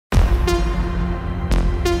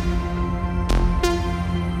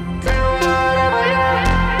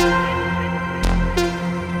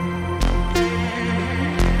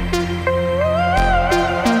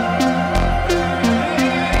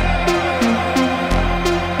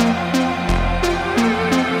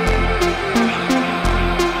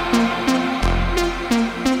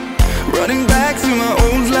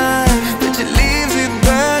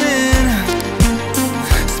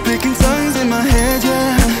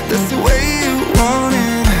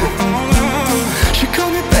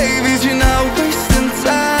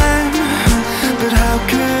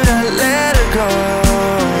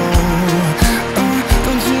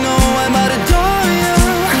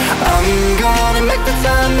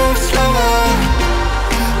time move slower.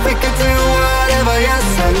 We could do whatever, yeah,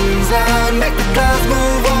 sun's out, make the clouds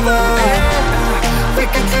move over. We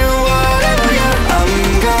could do whatever, yeah, I'm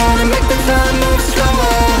gonna make the time move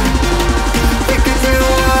slower. We could do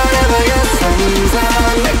whatever, yeah, sun's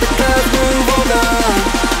out, make the clouds move over.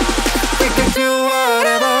 We could do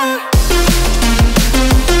whatever.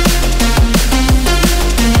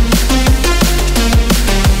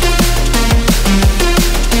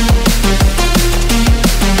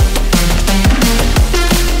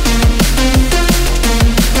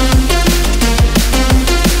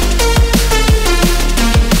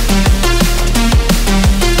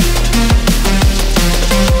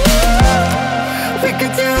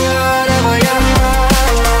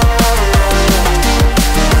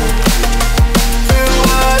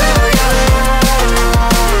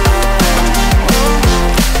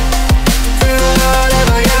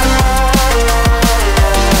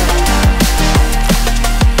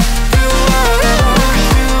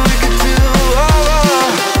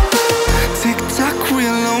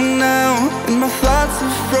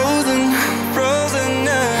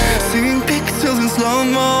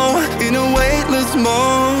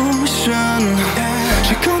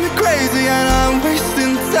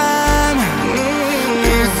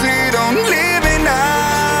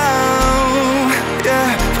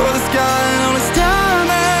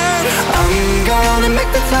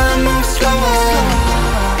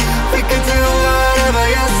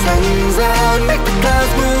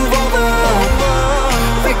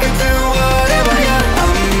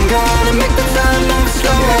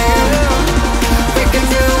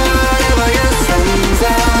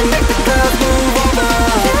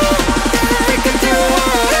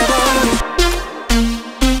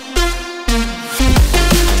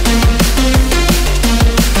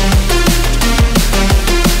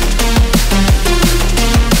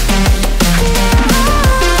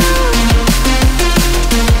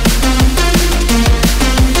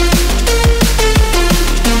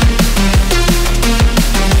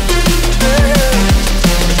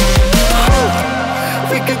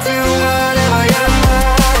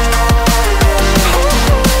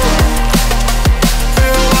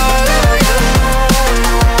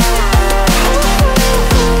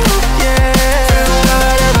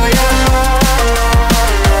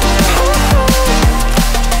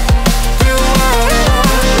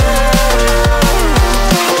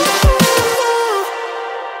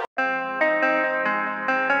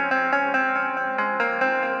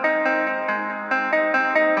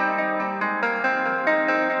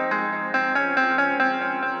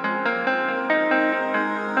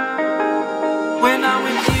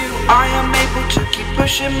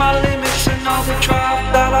 Pushing my limits and all the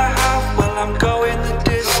drive that I have. Well, I'm going the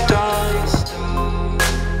distance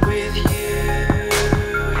with you.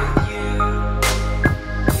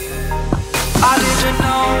 I didn't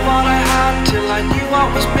know what I had till I knew what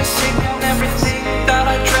was missing, and everything that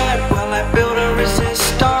I dread, well, I built a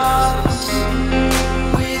resistance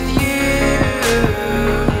with you.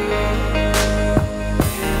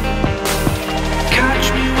 Catch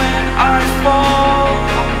me when I fall,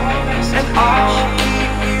 and I'll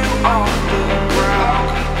keep you on the ground.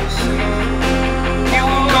 You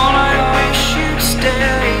were gone, I wish you'd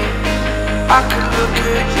stay. I could look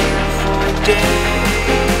at you for a day.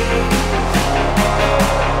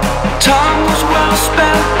 Time was well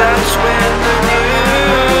spent, that's when I knew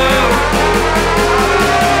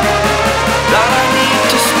that I need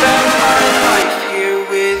to spend my life here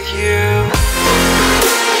with you.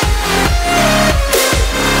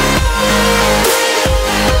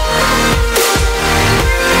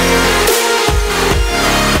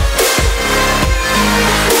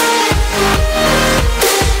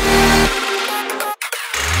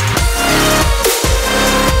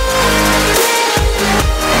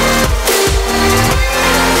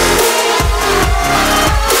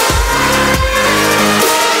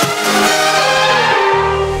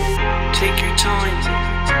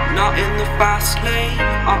 Fast lane,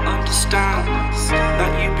 I understand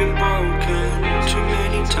that you've been broken too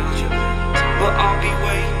many times, but I'll be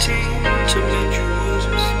waiting to mend your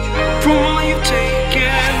wounds from all you've taken.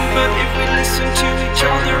 But if we listen to each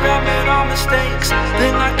other, admit our mistakes,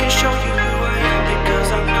 then I can show you who I am, because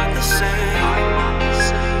I'm not the same.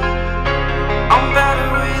 I'm better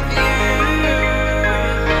with you.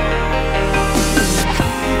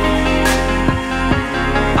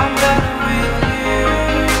 I'm better with you.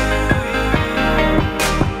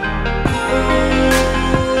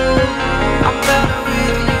 I'm better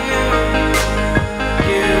with you.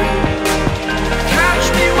 You catch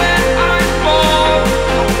me when I fall,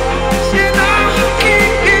 and I'll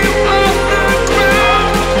keep you off the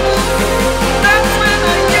ground.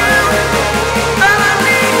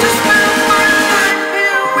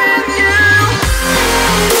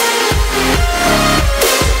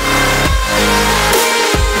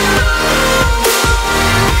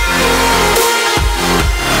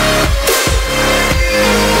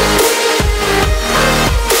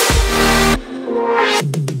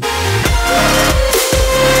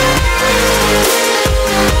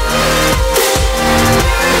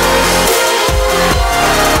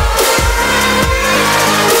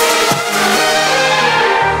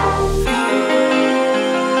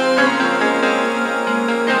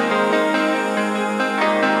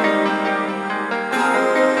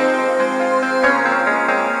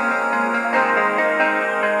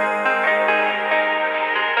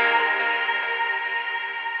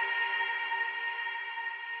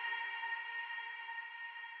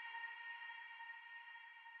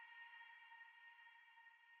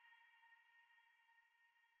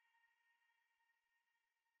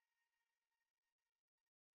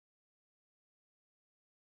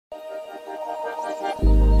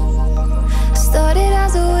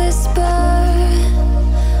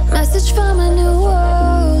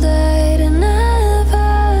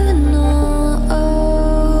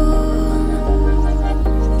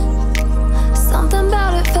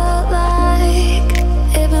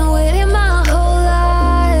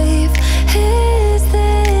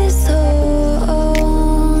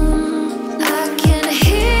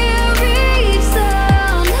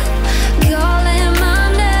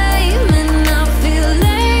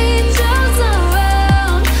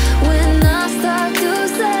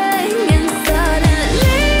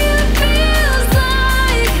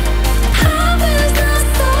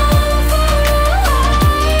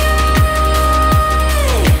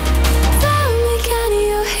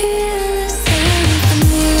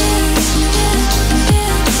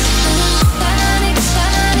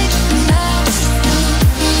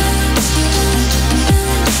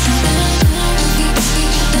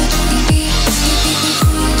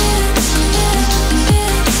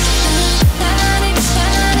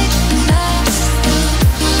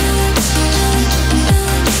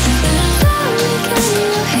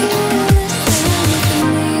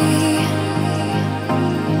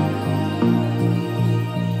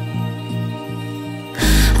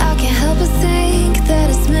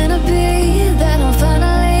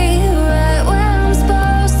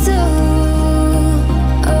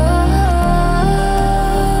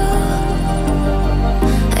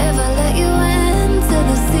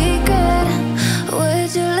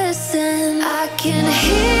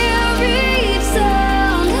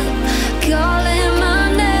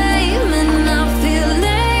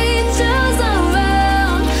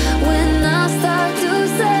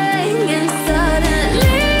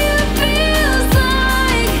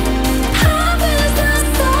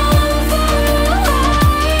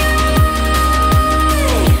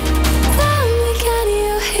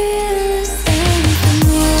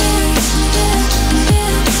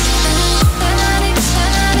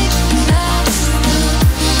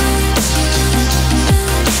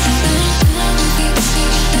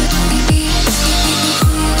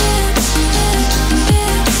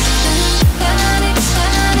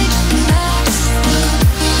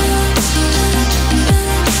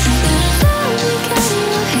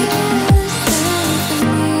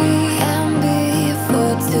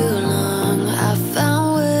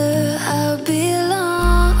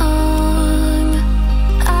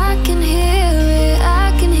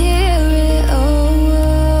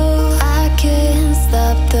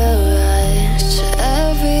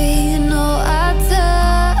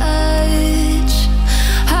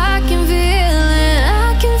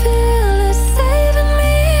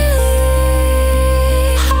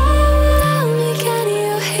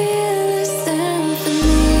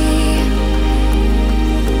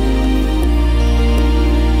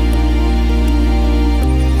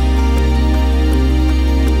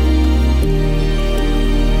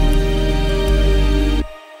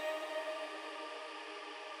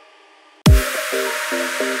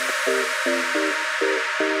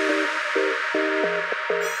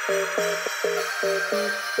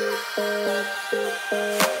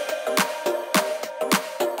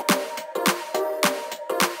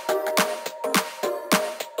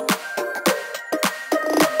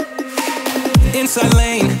 Inside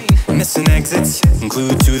lane, missing exits,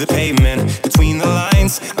 glued to the pavement. Between the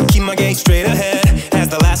lines, I'll keep my gaze straight ahead as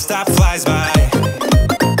the last stop flies by.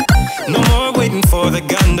 No more waiting for the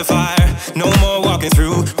gun to fire. No more walking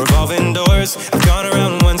through revolving doors. I've gone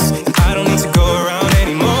around once, and I don't need to go around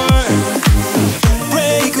anymore.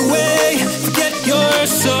 Break away, forget your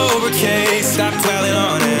sober case. Stop dwelling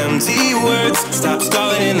on empty words. Stop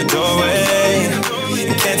stalling in the doorway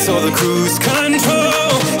and cancel the cruise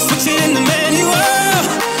control. Switch it in the manual.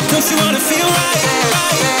 Don't you wanna feel right?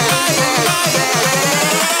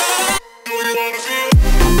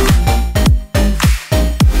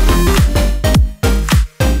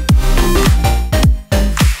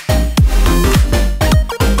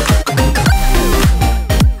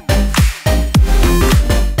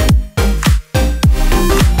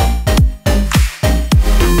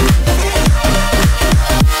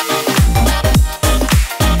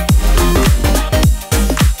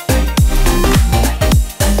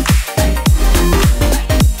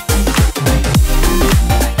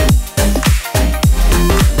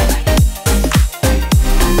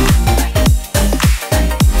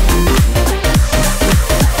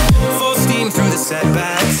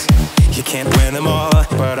 Setbacks, you can't win them all,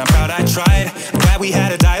 but I'm proud I tried. I'm glad we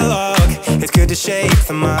had a dialogue. It's good to shape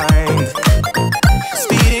the mind.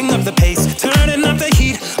 Speeding up the pace, turning up the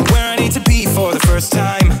heat. I'm where I need to be for the first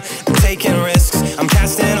time. I'm taking risks, I'm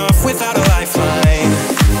casting off without a lifeline.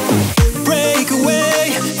 Break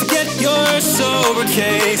away, forget your sober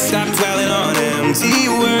case. Stop dwelling on empty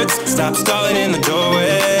words. Stop stalling in the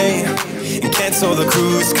doorway and cancel the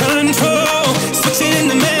cruise control. Switch it in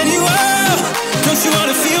the manual. Don't you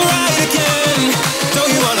wanna feel right again?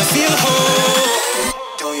 Don't you wanna feel whole?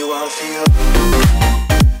 Don't you wanna feel